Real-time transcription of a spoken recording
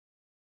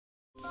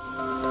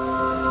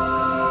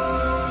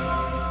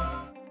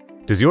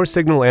Does your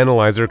signal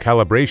analyzer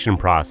calibration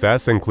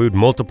process include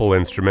multiple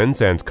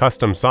instruments and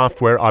custom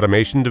software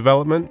automation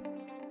development?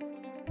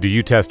 Do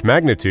you test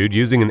magnitude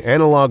using an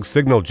analog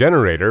signal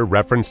generator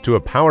referenced to a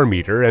power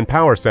meter and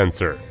power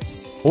sensor?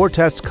 Or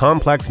test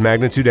complex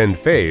magnitude and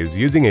phase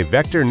using a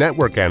vector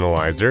network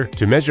analyzer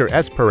to measure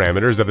S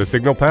parameters of the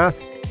signal path?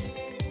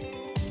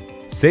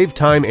 Save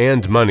time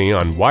and money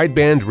on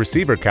wideband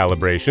receiver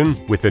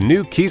calibration with the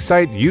new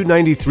Keysight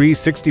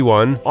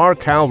U9361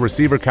 RCal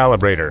receiver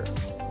calibrator.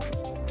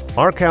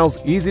 RCal's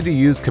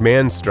easy-to-use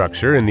command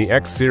structure in the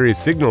X-series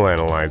signal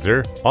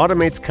analyzer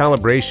automates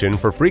calibration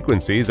for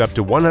frequencies up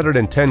to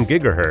 110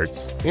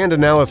 GHz and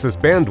analysis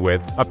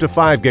bandwidth up to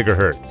 5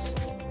 GHz.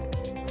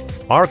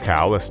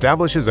 RCal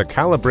establishes a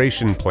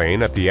calibration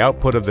plane at the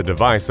output of the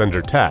device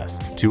under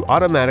test to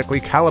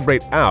automatically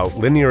calibrate out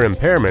linear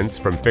impairments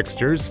from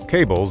fixtures,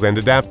 cables, and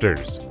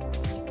adapters.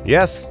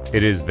 Yes,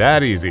 it is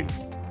that easy.